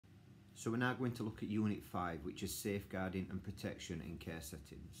So we're now going to look at Unit 5, which is safeguarding and protection in care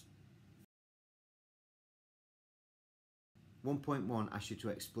settings. 1.1 asks you to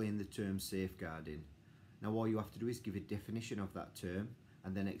explain the term safeguarding. Now all you have to do is give a definition of that term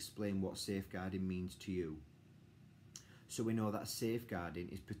and then explain what safeguarding means to you. So we know that safeguarding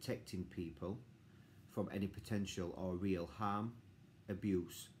is protecting people from any potential or real harm,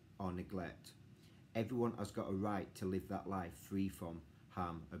 abuse or neglect. Everyone has got a right to live that life free from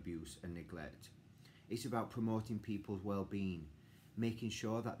harm, abuse and neglect. It's about promoting people's well-being, making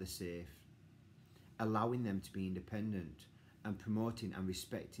sure that they're safe, allowing them to be independent and promoting and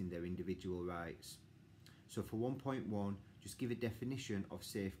respecting their individual rights. So for 1.1, just give a definition of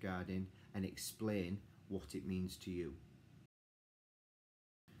safeguarding and explain what it means to you.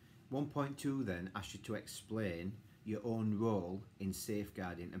 1.2 then asks you to explain your own role in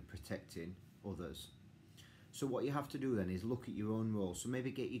safeguarding and protecting others. So what you have to do then is look at your own role. So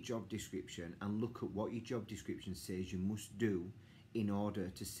maybe get your job description and look at what your job description says you must do in order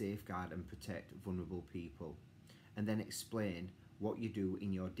to safeguard and protect vulnerable people. And then explain what you do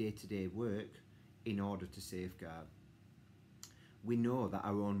in your day-to-day work in order to safeguard. We know that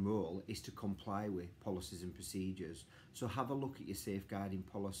our own role is to comply with policies and procedures. So have a look at your safeguarding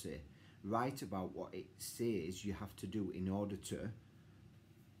policy. Write about what it says you have to do in order to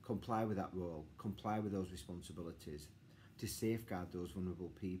comply with that role, comply with those responsibilities, to safeguard those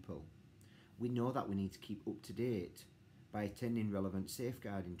vulnerable people. We know that we need to keep up to date by attending relevant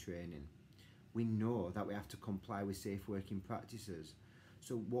safeguarding training. We know that we have to comply with safe working practices.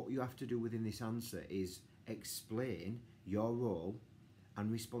 So what you have to do within this answer is explain your role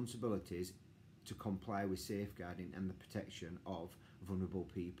and responsibilities to comply with safeguarding and the protection of vulnerable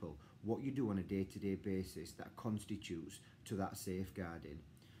people. What you do on a day-to-day basis that constitutes to that safeguarding.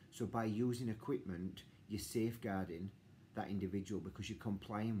 So by using equipment, you're safeguarding that individual because you're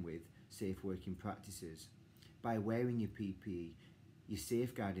complying with safe working practices. By wearing your PPE, you're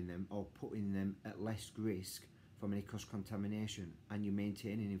safeguarding them or putting them at less risk from any cross-contamination, and you're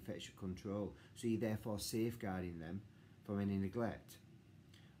maintaining infection control. So you're therefore safeguarding them from any neglect.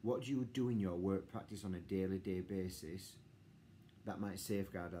 What do you do in your work practice on a daily basis that might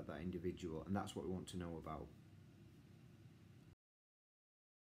safeguard that individual? And that's what we want to know about.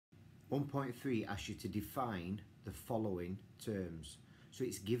 1.3 asks you to define the following terms. So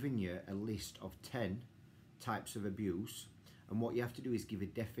it's given you a list of 10 types of abuse, and what you have to do is give a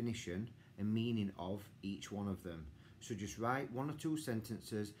definition and meaning of each one of them. So just write 1 or 2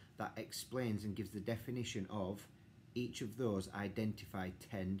 sentences that explains and gives the definition of each of those identified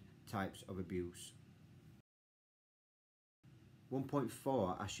 10 types of abuse.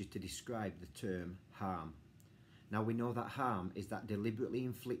 1.4 asks you to describe the term harm. Now we know that harm is that deliberately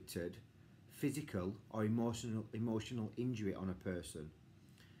inflicted physical or emotional injury on a person.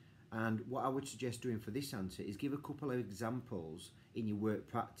 And what I would suggest doing for this answer is give a couple of examples in your work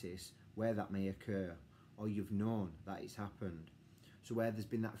practice where that may occur, or you've known that it's happened. So where there's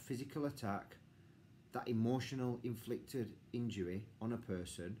been that physical attack, that emotional inflicted injury on a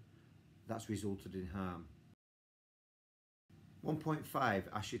person that's resulted in harm. 1.5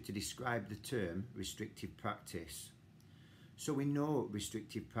 asks you to describe the term restrictive practice. So we know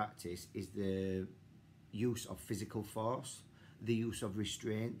restrictive practice is the use of physical force, the use of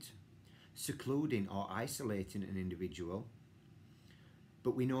restraint, secluding or isolating an individual.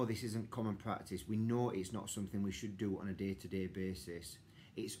 But we know this isn't common practice. We know it's not something we should do on a day-to-day basis.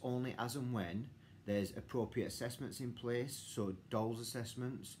 It's only as and when there's appropriate assessments in place, so Dole's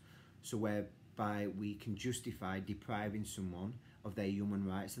assessments, so whereby we can justify depriving someone of their human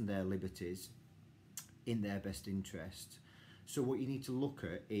rights and their liberties in their best interest. So what you need to look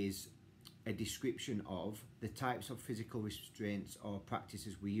at is a description of the types of physical restraints or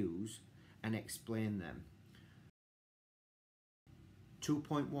practices we use and explain them.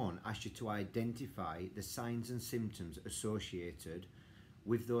 2.1 asks you to identify the signs and symptoms associated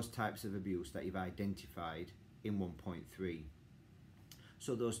with those types of abuse that you've identified in 1.3.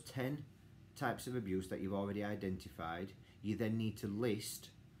 So those 10 types of abuse that you've already identified, you then need to list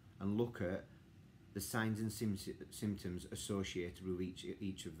and look at the signs and symptoms associated with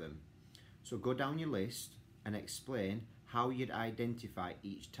each of them. So go down your list and explain how you'd identify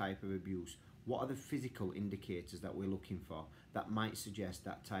each type of abuse. What are the physical indicators that we're looking for that might suggest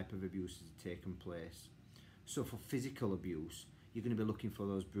that type of abuse has taken place? So for physical abuse, you're going to be looking for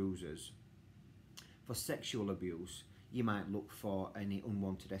those bruises. For sexual abuse, you might look for any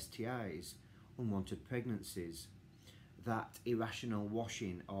unwanted STIs, unwanted pregnancies, that irrational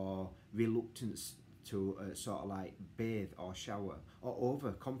washing or reluctance to sort of like bathe or shower, or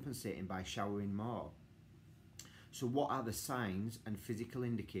overcompensating by showering more. So what are the signs and physical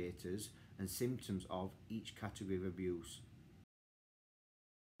indicators and symptoms of each category of abuse?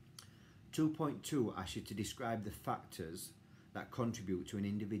 2.2 asks you to describe the factors that contribute to an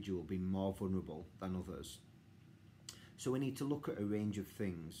individual being more vulnerable than others. So we need to look at a range of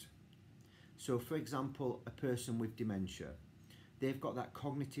things. So for example, a person with dementia, they've got that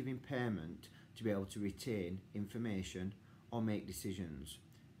cognitive impairment to be able to retain information or make decisions.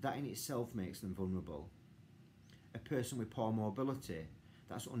 That in itself makes them vulnerable. A person with poor mobility,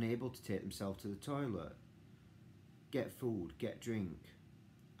 that's unable to take themselves to the toilet, get food, get drink,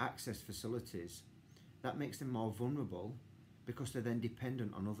 access facilities, that makes them more vulnerable because they're then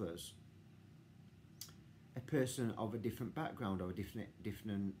dependent on others. A person of a different background or a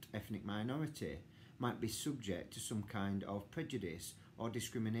different ethnic minority might be subject to some kind of prejudice or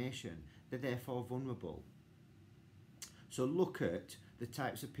discrimination. They're therefore vulnerable. So look at the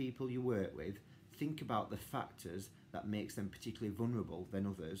types of people you work with, think about the factors that makes them particularly vulnerable than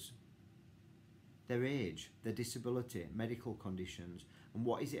others. Their age, their disability, medical conditions, and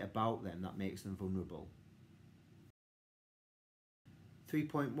what is it about them that makes them vulnerable?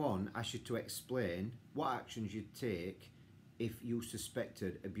 3.1 asks you to explain what actions you'd take if you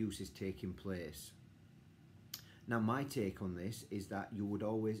suspected abuse is taking place. Now my take on this is that you would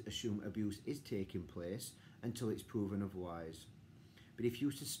always assume abuse is taking place until it's proven otherwise. But if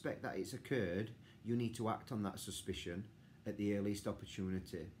you suspect that it's occurred, you need to act on that suspicion at the earliest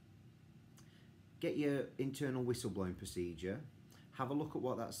opportunity. Get your internal whistleblowing procedure, have a look at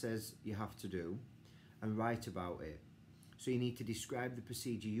what that says you have to do, and write about it. So you need to describe the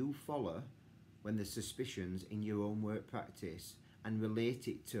procedure you follow when there's suspicions in your own work practice and relate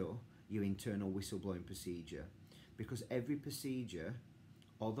it to your internal whistleblowing procedure. Because every procedure,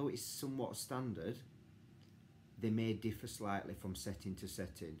 although it's somewhat standard, they may differ slightly from setting to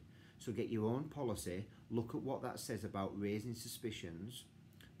setting. So get your own policy, look at what that says about raising suspicions,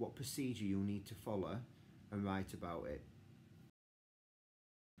 what procedure you need to follow, and write about it.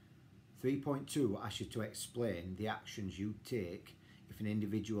 3.2 asks you to explain the actions you take if an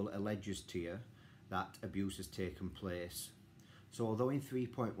individual alleges to you that abuse has taken place. So although in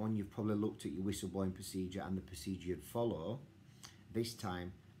 3.1 you've probably looked at your whistleblowing procedure and the procedure you'd follow, this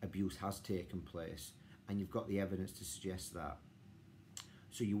time abuse has taken place and you've got the evidence to suggest that.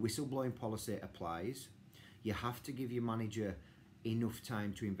 So your whistleblowing policy applies. You have to give your manager enough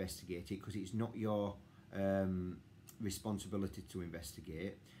time to investigate it because it's not your responsibility to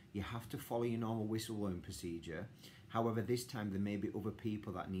investigate. You have to follow your normal whistleblowing procedure. However, this time there may be other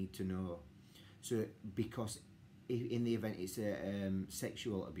people that need to know. So because in the event it's a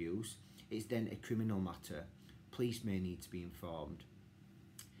sexual abuse, it's then a criminal matter. Police may need to be informed.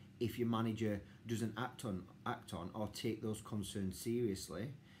 If your manager doesn't act on or take those concerns seriously,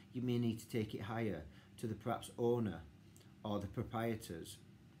 you may need to take it higher to the perhaps owner or the proprietors.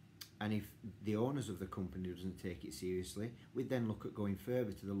 And if the owners of the company doesn't take it seriously, we'd then look at going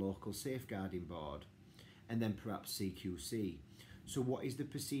further to the local safeguarding board and then perhaps CQC. So what is the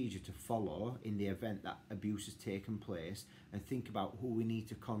procedure to follow in the event that abuse has taken place, and think about who we need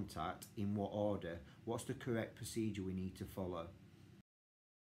to contact, in what order, what's the correct procedure we need to follow.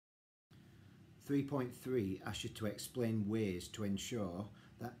 3.3 asks you to explain ways to ensure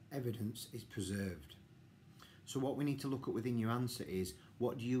that evidence is preserved. So what we need to look at within your answer is,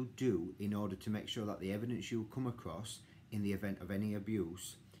 what do you do in order to make sure that the evidence you come across in the event of any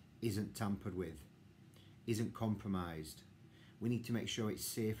abuse isn't tampered with, isn't compromised? We need to make sure it's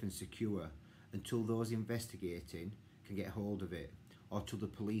safe and secure until those investigating can get hold of it, or till the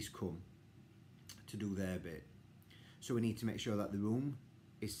police come to do their bit. So we need to make sure that the room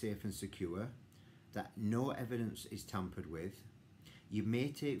is safe and secure, that no evidence is tampered with. You may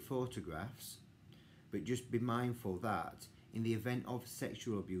take photographs, but just be mindful that in the event of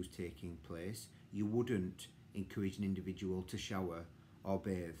sexual abuse taking place, you wouldn't encourage an individual to shower or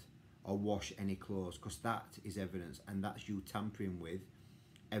bathe or wash any clothes, because that is evidence, and that's you tampering with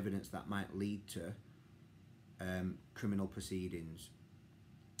evidence that might lead to criminal proceedings,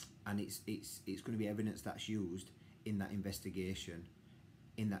 and it's going to be evidence that's used in that investigation,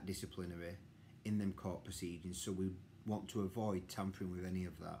 in that disciplinary, in them court proceedings. So we want to avoid tampering with any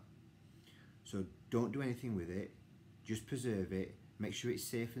of that. So don't do anything with it, just preserve it, make sure it's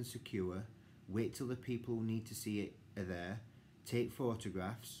safe and secure, wait till the people who need to see it are there, take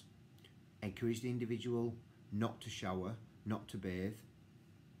photographs, encourage the individual not to shower, not to bathe,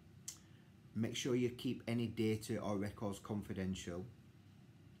 make sure you keep any data or records confidential,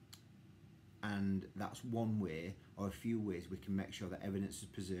 and that's one way or a few ways we can make sure that evidence is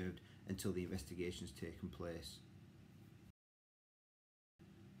preserved until the investigation's taken place.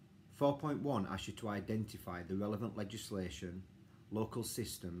 4.1 asks you to identify the relevant legislation, local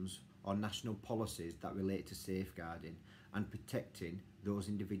systems or national policies that relate to safeguarding and protecting those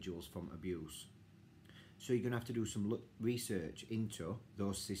individuals from abuse. So you're going to have to do some research into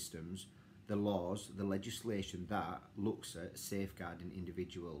those systems, the laws, the legislation that looks at safeguarding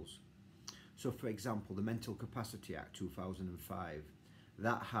individuals. So for example, the Mental Capacity Act 2005,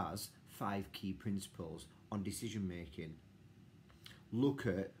 that has 5 key principles on decision making. Look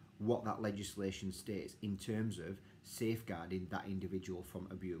at what that legislation states in terms of safeguarding that individual from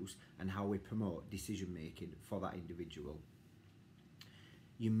abuse and how we promote decision making for that individual.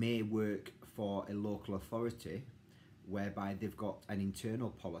 You may work for a local authority whereby they've got an internal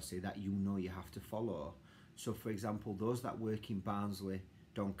policy that you know you have to follow. So for example, those that work in Barnsley,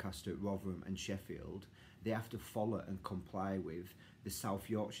 Doncaster, Rotherham and Sheffield, they have to follow and comply with the South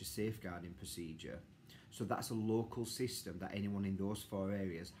Yorkshire safeguarding procedure. So that's a local system that anyone in those 4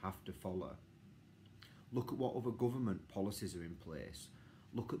 areas have to follow. Look at what other government policies are in place.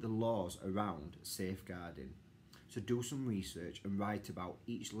 Look at the laws around safeguarding. So do some research and write about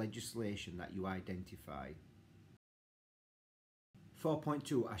each legislation that you identify.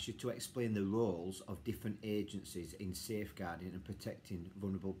 4.2 asks you to explain the roles of different agencies in safeguarding and protecting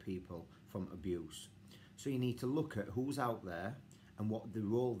vulnerable people from abuse. So you need to look at who's out there and what the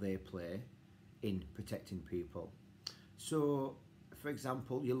role they play in protecting people. So for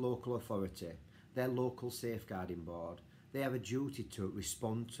example, your local authority, their local safeguarding board, they have a duty to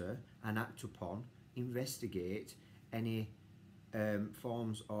respond to and act upon, investigate any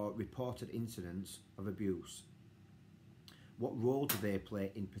forms or reported incidents of abuse. What role do they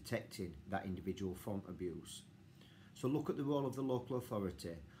play in protecting that individual from abuse? So look at the role of the local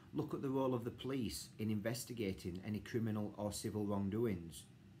authority. Look at the role of the police in investigating any criminal or civil wrongdoings.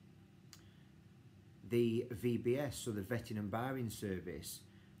 The VBS, so the Vetting and Barring Service,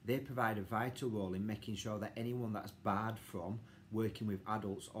 they provide a vital role in making sure that anyone that's barred from working with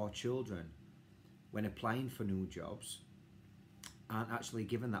adults or children when applying for new jobs aren't actually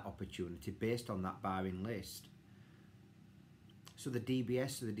given that opportunity based on that barring list. So the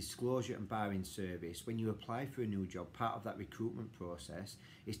DBS, so the Disclosure and Barring Service, when you apply for a new job, part of that recruitment process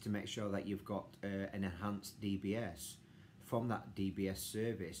is to make sure that you've got an enhanced DBS from that DBS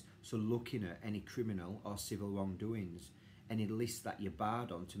service. So looking at any criminal or civil wrongdoings, any lists that you're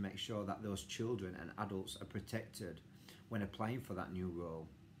barred on to make sure that those children and adults are protected when applying for that new role.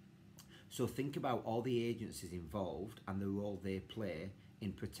 So think about all the agencies involved and the role they play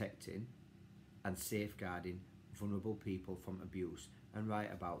in protecting and safeguarding vulnerable people from abuse and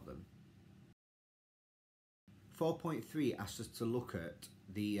write about them. 4.3 asks us to look at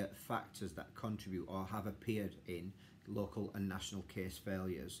the factors that contribute or have appeared in local and national case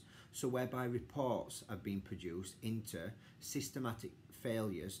failures. So whereby reports have been produced into systematic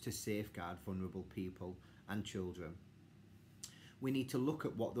failures to safeguard vulnerable people and children. We need to look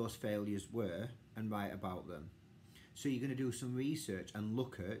at what those failures were and write about them. So you're going to do some research and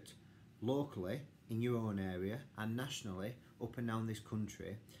look at locally in your own area and nationally up and down this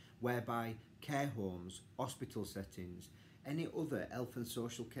country whereby care homes, hospital settings, any other health and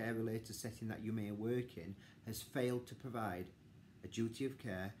social care related setting that you may work in has failed to provide a duty of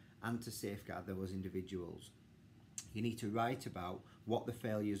care and to safeguard those individuals. You need to write about what the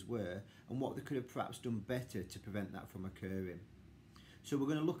failures were and what they could have perhaps done better to prevent that from occurring. So we're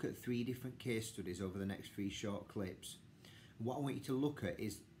going to look at 3 different case studies over the next 3 short clips. What I want you to look at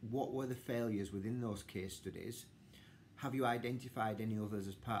is what were the failures within those case studies? Have you identified any others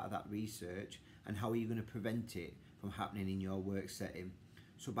as part of that research? And how are you going to prevent it from happening in your work setting?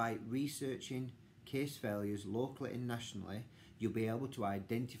 So by researching case failures locally and nationally, you'll be able to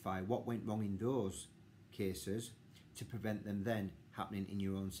identify what went wrong in those cases to prevent them then happening in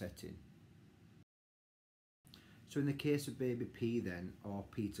your own setting. So in the case of baby P then, or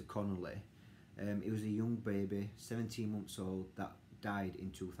Peter Connolly, it was a young baby, 17 months old, that died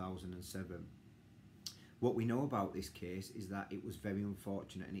in 2007. What we know about this case is that it was very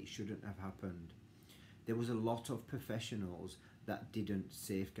unfortunate and it shouldn't have happened. There was a lot of professionals that didn't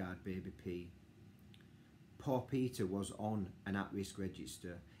safeguard baby P. Poor Peter was on an at-risk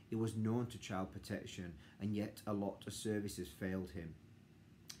register. He was known to child protection and yet a lot of services failed him.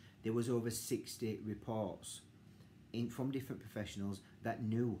 There was over 60 reports from different professionals that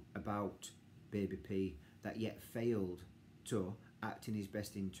knew about baby P that yet failed to act in his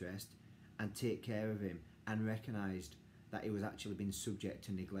best interest and take care of him and recognised that he was actually being subject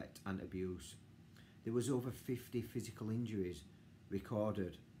to neglect and abuse. There was over 50 physical injuries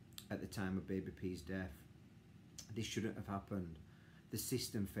recorded at the time of baby P's death. This shouldn't have happened. The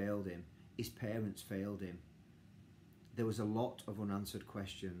system failed him. His parents failed him. There was a lot of unanswered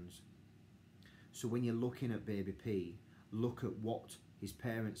questions. So when you're looking at baby P, look at what his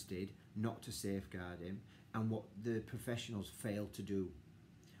parents did not to safeguard him and what the professionals failed to do,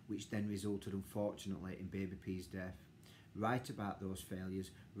 which then resulted unfortunately in baby P's death. Write about those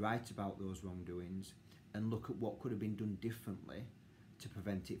failures, write about those wrongdoings, and look at what could have been done differently to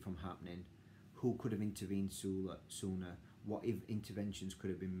prevent it from happening. Who could have intervened sooner? What if interventions could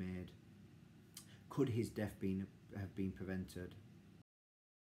have been made? Could his death have been prevented?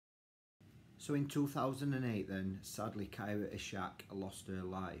 So in 2008 then, sadly Kyra Ishak lost her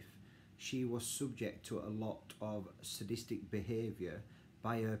life. She was subject to a lot of sadistic behaviour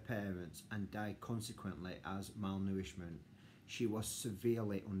by her parents and died consequently as malnourishment. She was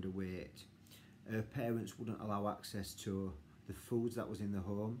severely underweight. Her parents wouldn't allow access to the foods that was in the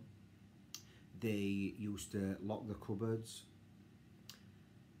home. They used to lock the cupboards,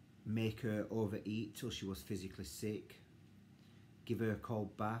 make her overeat till she was physically sick, give her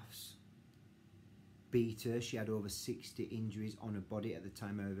cold baths, beat her. She had over 60 injuries on her body at the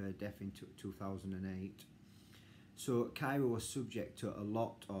time of her death in 2008. So Kyra was subject to a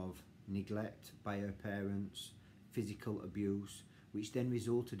lot of neglect by her parents, physical abuse, which then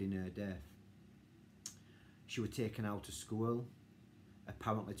resulted in her death. She was taken out of school,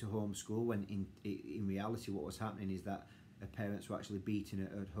 apparently to homeschool, when in reality what was happening is that her parents were actually beating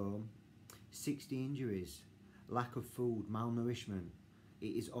her at home. 60 injuries, lack of food, malnourishment, it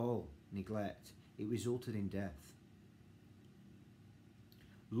is all neglect. It resulted in death.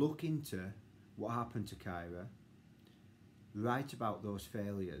 Look into what happened to Kyra. Write about those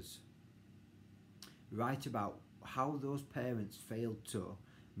failures. Write about how those parents failed to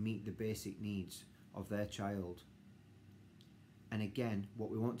meet the basic needs of their child. And again,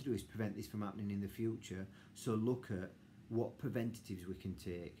 what we want to do is prevent this from happening in the future. So look at what preventatives we can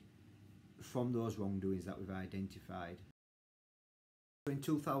take from those wrongdoings that we've identified. In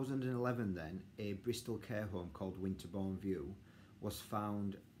 2011 then, a Bristol care home called Winterbourne View was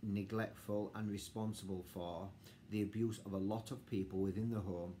found neglectful and responsible for the abuse of a lot of people within the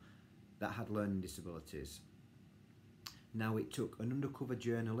home that had learning disabilities. Now it took an undercover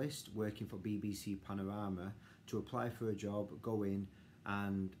journalist working for BBC Panorama to apply for a job, go in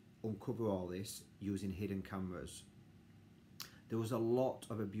and uncover all this using hidden cameras. There was a lot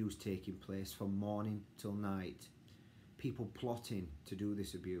of abuse taking place from morning till night. People plotting to do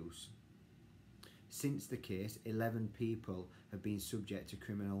this abuse. Since the case, 11 people have been subject to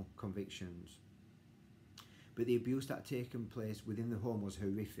criminal convictions. But the abuse that had taken place within the home was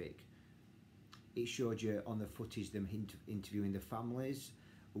horrific. It showed you on the footage them interviewing the families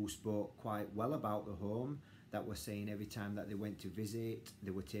who spoke quite well about the home, that were saying every time that they went to visit,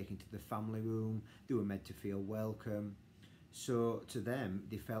 they were taken to the family room, they were made to feel welcome. So to them,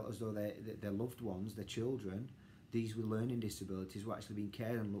 they felt as though their loved ones, their children, these with learning disabilities, were actually being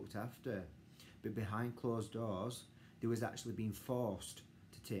cared and looked after. But behind closed doors, they was actually being forced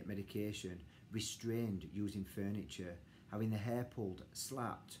to take medication, restrained using furniture, having their hair pulled,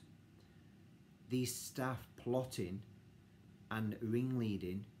 slapped. These staff plotting and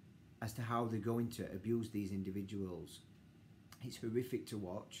ringleading as to how they're going to abuse these individuals. It's horrific to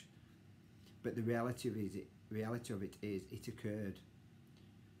watch, but the reality of it is it occurred.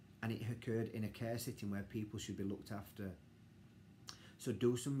 And it occurred in a care setting where people should be looked after. So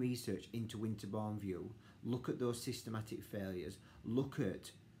do some research into Winterbourne View, look at those systematic failures, look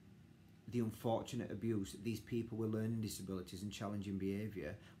at the unfortunate abuse that these people with learning disabilities and challenging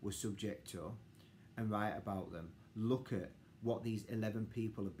behaviour were subject to, and write about them. Look at what these 11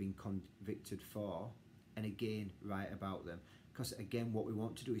 people have been convicted for, and again write about them. Because again, what we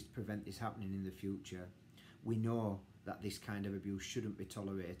want to do is prevent this happening in the future. We know that this kind of abuse shouldn't be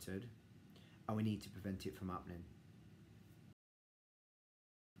tolerated, and we need to prevent it from happening.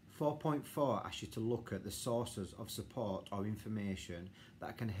 4.4 asks you to look at the sources of support or information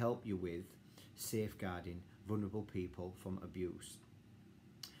that can help you with safeguarding vulnerable people from abuse.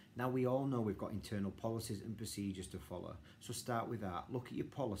 Now we all know we've got internal policies and procedures to follow, so start with that. Look at your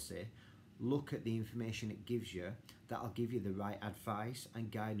policy, look at the information it gives you, that'll give you the right advice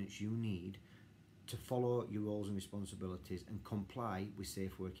and guidance you need to follow your roles and responsibilities and comply with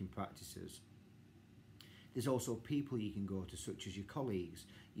safe working practices. There's also people you can go to, such as your colleagues,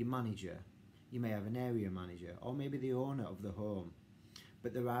 your manager, you may have an area manager, or maybe the owner of the home,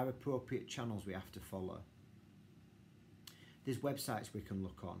 but there are appropriate channels we have to follow. There's websites we can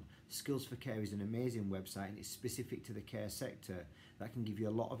look on. Skills for Care is an amazing website, and it's specific to the care sector that can give you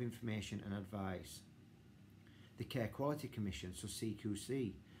a lot of information and advice. The Care Quality Commission, so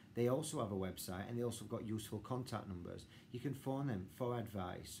CQC, they also have a website, and they also got useful contact numbers. You can phone them for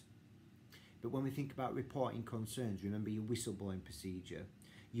advice. But when we think about reporting concerns, remember your whistleblowing procedure.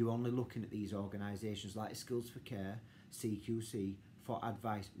 You're only looking at these organisations like Skills for Care, CQC, for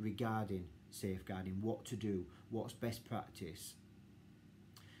advice regarding safeguarding, what to do, what's best practice.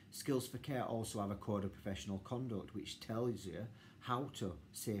 Skills for Care also have a code of professional conduct which tells you how to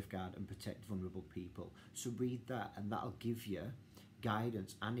safeguard and protect vulnerable people. So read that and that'll give you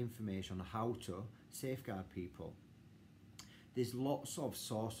guidance and information on how to safeguard people. There's lots of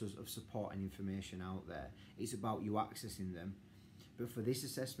sources of support and information out there. It's about you accessing them. But for this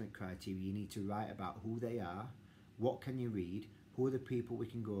assessment criteria, you need to write about who they are, what can you read, who are the people we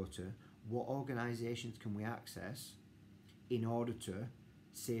can go to, what organisations can we access in order to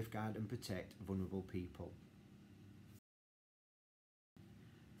safeguard and protect vulnerable people.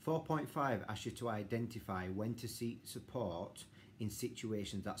 4.5 asks you to identify when to seek support in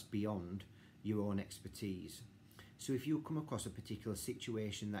situations that's beyond your own expertise. So if you come across a particular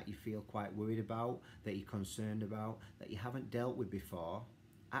situation that you feel quite worried about, that you're concerned about, that you haven't dealt with before,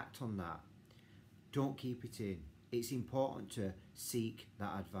 act on that. Don't keep it in. It's important to seek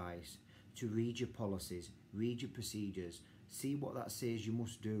that advice, to read your policies, read your procedures, see what that says you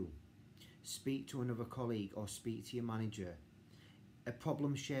must do. Speak to another colleague or speak to your manager. A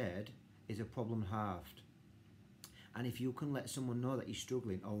problem shared is a problem halved. And if you can let someone know that you're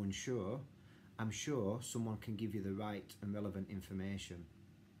struggling or unsure, I'm sure someone can give you the right and relevant information.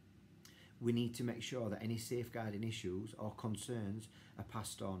 We need to make sure that any safeguarding issues or concerns are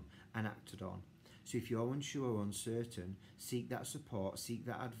passed on and acted on. So if you're unsure or uncertain, seek that support, seek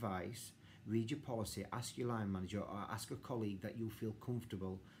that advice, read your policy, ask your line manager or ask a colleague that you feel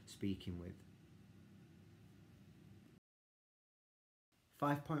comfortable speaking with.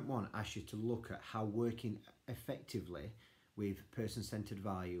 5.1 asks you to look at how working effectively with person-centred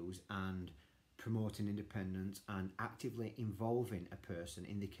values and promoting independence and actively involving a person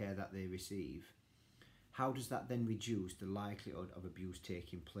in the care that they receive, how does that then reduce the likelihood of abuse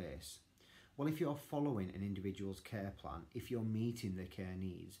taking place? Well, if you're following an individual's care plan, if you're meeting their care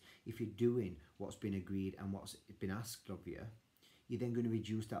needs, if you're doing what's been agreed and what's been asked of you, you're then going to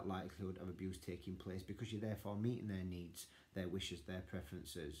reduce that likelihood of abuse taking place because you're therefore meeting their needs, their wishes, their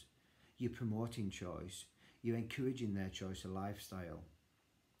preferences. You're promoting choice. You're encouraging their choice of lifestyle.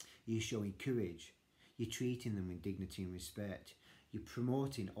 You're showing courage. You're treating them with dignity and respect. You're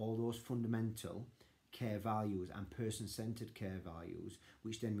promoting all those fundamental care values and person-centred care values,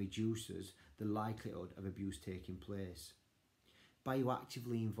 which then reduces the likelihood of abuse taking place. By you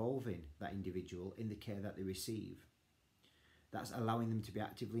actively involving that individual in the care that they receive, that's allowing them to be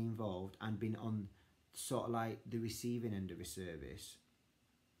actively involved and being on sort of like the receiving end of a service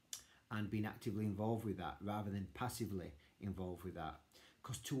and being actively involved with that rather than passively involved with that.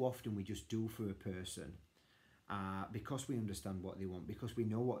 Because too often we just do for a person because we understand what they want, because we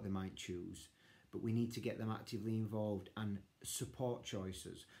know what they might choose, but we need to get them actively involved and support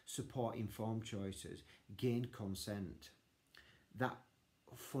choices, support informed choices, gain consent. That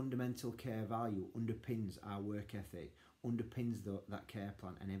fundamental care value underpins our work ethic, underpins that care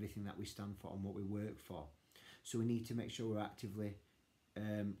plan and everything that we stand for and what we work for. So we need to make sure we're actively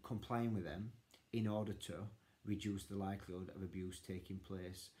complying with them in order to reduce the likelihood of abuse taking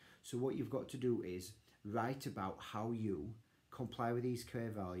place. So what you've got to do is write about how you comply with these care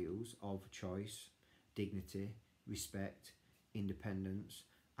values of choice, dignity, respect, independence,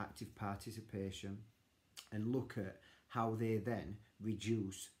 active participation, and look at how they then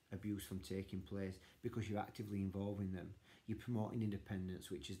reduce abuse from taking place because you're actively involving them. You're promoting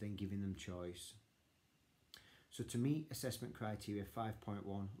independence, which is then giving them choice. So to meet assessment criteria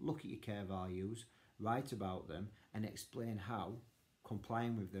 5.1, look at your care values, write about them and explain how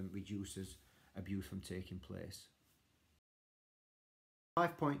complying with them reduces abuse from taking place.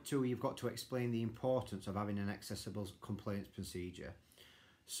 5.2, you've got to explain the importance of having an accessible complaints procedure.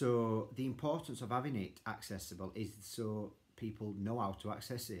 So the importance of having it accessible is so people know how to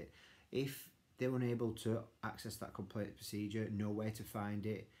access it. If they're unable to access that complaint procedure, know where to find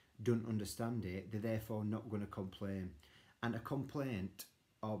it, don't understand it, they're therefore not going to complain. And a complaint,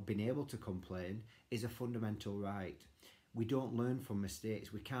 or being able to complain, is a fundamental right. We don't learn from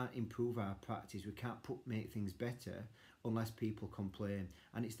mistakes. We can't improve our practice. We can't make things better unless people complain.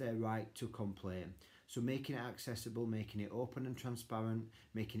 And it's their right to complain. So making it accessible, making it open and transparent,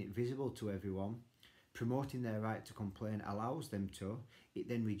 making it visible to everyone, promoting their right to complain allows them to. It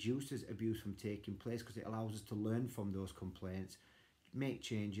then reduces abuse from taking place because it allows us to learn from those complaints, make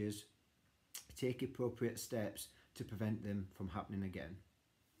changes, take appropriate steps to prevent them from happening again.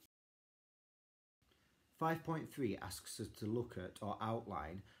 5.3 asks us to look at or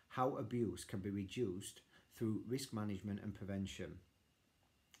outline how abuse can be reduced through risk management and prevention.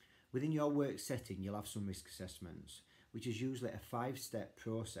 Within your work setting, you'll have some risk assessments. which is usually a 5-step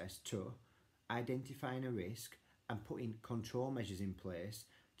process to identifying a risk and putting control measures in place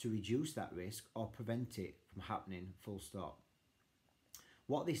to reduce that risk or prevent it from happening, full stop.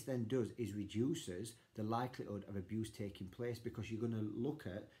 What this then does is reduces the likelihood of abuse taking place, because you're going to look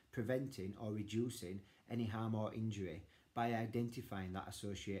at preventing or reducing any harm or injury by identifying that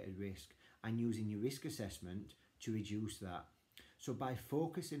associated risk and using your risk assessment to reduce that. So by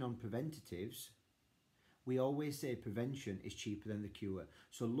focusing on preventatives, we always say prevention is cheaper than the cure.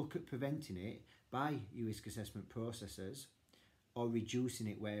 So look at preventing it by your risk assessment processes, or reducing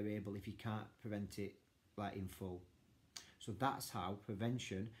it where able if you can't prevent it like in full. So that's how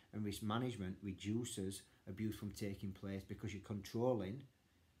prevention and risk management reduces abuse from taking place, because you're controlling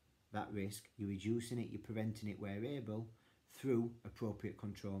that risk, you're reducing it, you're preventing it where able through appropriate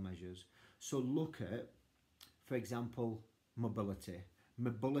control measures. So look at, for example, mobility.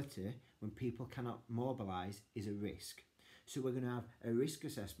 Mobility, when people cannot mobilise, is a risk. So we're going to have a risk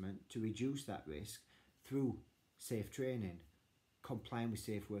assessment to reduce that risk through safe training, complying with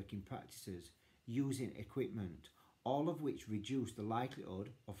safe working practices, using equipment, all of which reduce the likelihood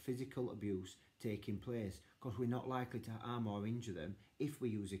of physical abuse taking place, because we're not likely to harm or injure them if we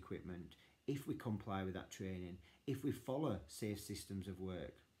use equipment, if we comply with that training, if we follow safe systems of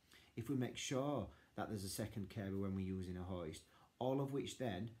work, if we make sure that there's a second carer when we're using a hoist, all of which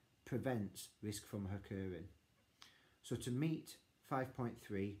then prevents risk from occurring. So to meet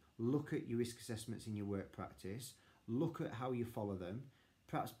 5.3, look at your risk assessments in your work practice, look at how you follow them,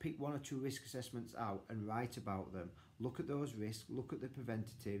 perhaps pick 1 or 2 risk assessments out and write about them. Look at those risks, look at the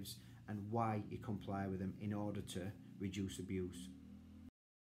preventatives and why you comply with them in order to reduce abuse.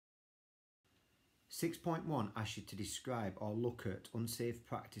 6.1 asks you to describe or look at unsafe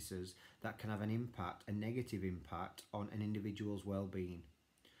practices that can have an impact, a negative impact on an individual's well-being.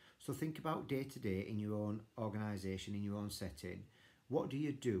 So think about day to day in your own organisation, in your own setting. What do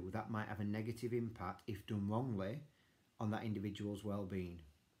you do that might have a negative impact, if done wrongly, on that individual's well-being?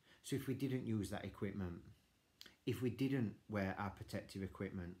 So if we didn't use that equipment, if we didn't wear our protective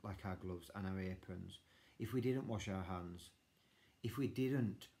equipment like our gloves and our aprons, if we didn't wash our hands, if we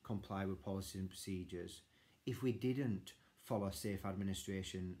didn't comply with policies and procedures, if we didn't follow safe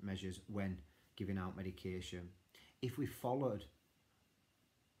administration measures when giving out medication, if we followed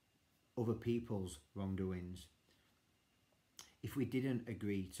other people's wrongdoings, if we didn't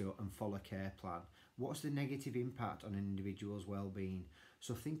agree to and follow a care plan, what's the negative impact on an individual's well-being?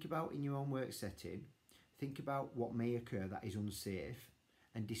 So think about in your own work setting, think about what may occur that is unsafe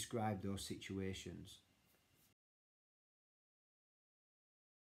and describe those situations.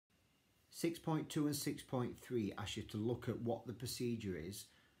 6.2 and 6.3 ask you to look at what the procedure is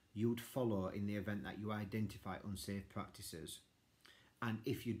you'd follow in the event that you identify unsafe practices. And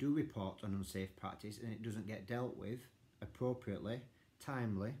if you do report an unsafe practice and it doesn't get dealt with appropriately,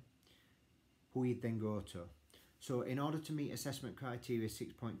 timely, who you'd then go to. So in order to meet assessment criteria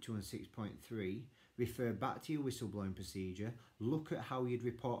 6.2 and 6.3, refer back to your whistleblowing procedure, look at how you'd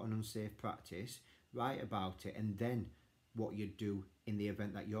report an unsafe practice, write about it, and then what you'd do in the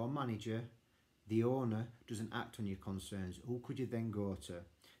event that your manager, the owner, doesn't act on your concerns. Who could you then go to?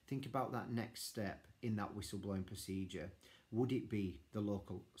 Think about that next step in that whistleblowing procedure. Would it be the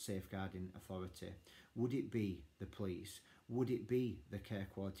local safeguarding authority? Would it be the police? Would it be the Care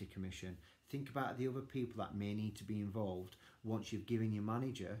Quality Commission? Think about the other people that may need to be involved once you've given your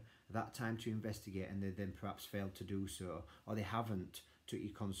manager that time to investigate and they then perhaps failed to do so, or they haven't took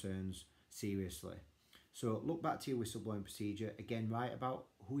your concerns seriously. So look back to your whistleblowing procedure, again write about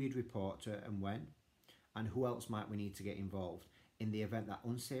who you'd report to and when, and who else might we need to get involved in the event that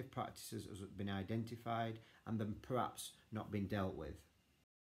unsafe practices have been identified and then perhaps not been dealt with.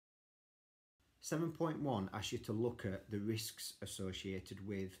 7.1 asks you to look at the risks associated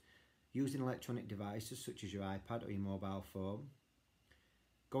with using electronic devices such as your iPad or your mobile phone,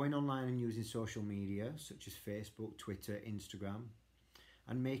 going online and using social media such as Facebook, Twitter, Instagram,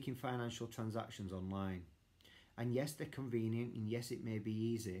 and making financial transactions online. And yes, they're convenient, and yes, it may be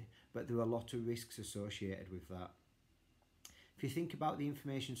easy, but there are a lot of risks associated with that. If you think about the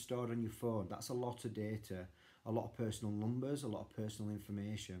information stored on your phone, that's a lot of data, a lot of personal numbers, a lot of personal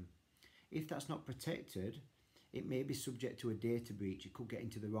information. If that's not protected, it may be subject to a data breach. It could get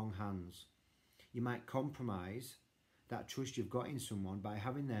into the wrong hands. You might compromise that trust you've got in someone by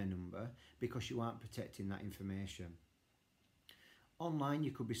having their number because you aren't protecting that information. Online, you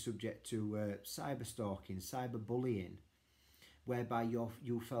could be subject to cyber stalking, cyber bullying, whereby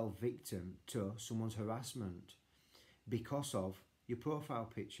you fell victim to someone's harassment because of your profile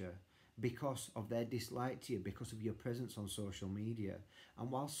picture, because of their dislike to you, because of your presence on social media. And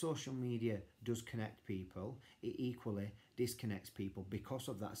while social media does connect people, it equally disconnects people because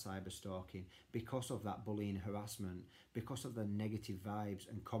of that cyber stalking, because of that bullying, harassment, because of the negative vibes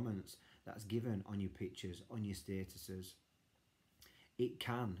and comments that's given on your pictures, on your statuses. It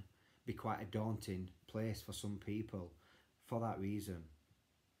can be quite a daunting place for some people for that reason.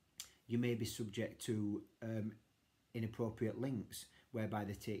 You may be subject to inappropriate links whereby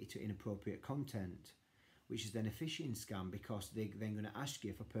they take you to inappropriate content, which is then a phishing scam, because they're then going to ask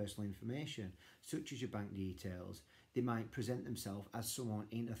you for personal information such as your bank details. They might present themselves as someone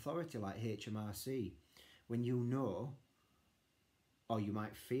in authority like HMRC when you know, or you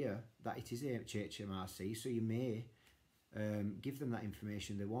might fear, that it is HMRC, so you may give them that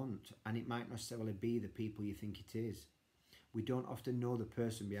information they want, and it might not necessarily be the people you think it is. We don't often know the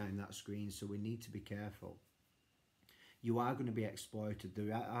person behind that screen, so we need to be careful. You are going to be exploited.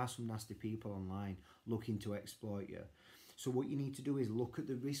 There are some nasty people online looking to exploit you. So what you need to do is look at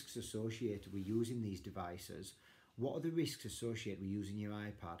the risks associated with using these devices. What are the risks associated with using your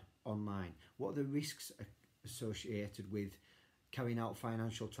iPad online? What are the risks associated with carrying out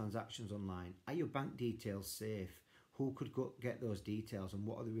financial transactions online? Are your bank details safe? Who could get those details, and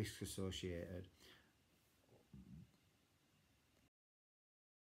what are the risks associated?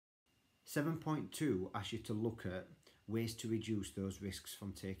 7.2 asks you to look at ways to reduce those risks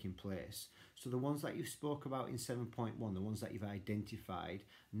from taking place. So the ones that you've spoke about in 7.1, the ones that you've identified,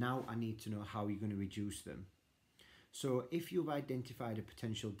 now I need to know how you're going to reduce them. So if you've identified a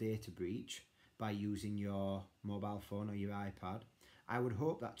potential data breach by using your mobile phone or your iPad, I would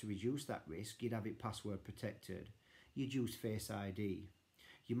hope that to reduce that risk, you'd have it password protected. You'd use Face ID.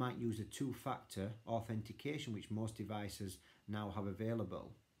 You might use a two-factor authentication, which most devices now have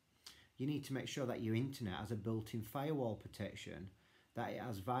available. You need to make sure that your internet has a built-in firewall protection, that it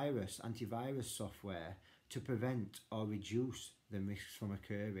has antivirus software to prevent or reduce the risks from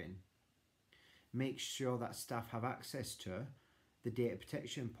occurring. Make sure that staff have access to the data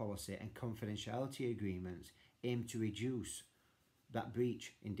protection policy and confidentiality agreements aimed to reduce that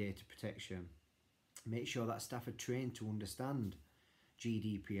breach in data protection. Make sure that staff are trained to understand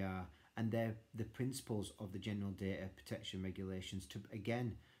GDPR and the principles of the General Data Protection Regulations to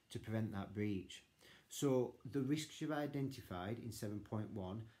prevent that breach. So the risks you've identified in 7.1,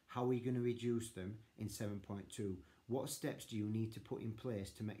 how are you going to reduce them in 7.2? What steps do you need to put in place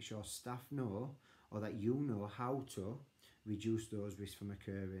to make sure staff know, or that you know how to reduce those risks from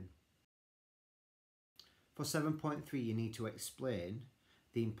occurring? For 7.3, you need to explain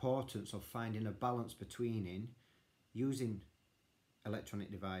the importance of finding a balance between using electronic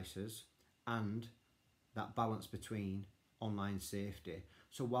devices and that balance between online safety.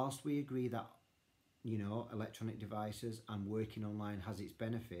 So whilst we agree that, you know, electronic devices and working online has its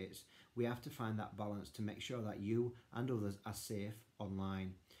benefits, we have to find that balance to make sure that you and others are safe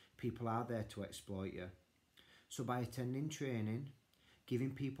online. People are there to exploit you. So by attending training,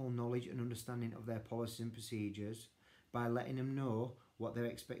 giving people knowledge and understanding of their policies and procedures, by letting them know what their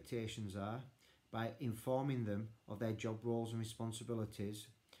expectations are, by informing them of their job roles and responsibilities,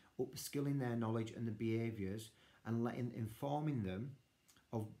 upskilling their knowledge and the behaviours, and informing them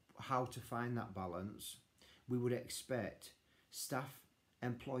of how to find that balance, we would expect staff,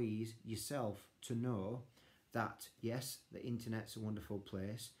 employees, yourself to know that yes, the internet's a wonderful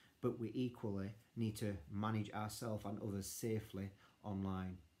place, but we equally need to manage ourselves and others safely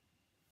online.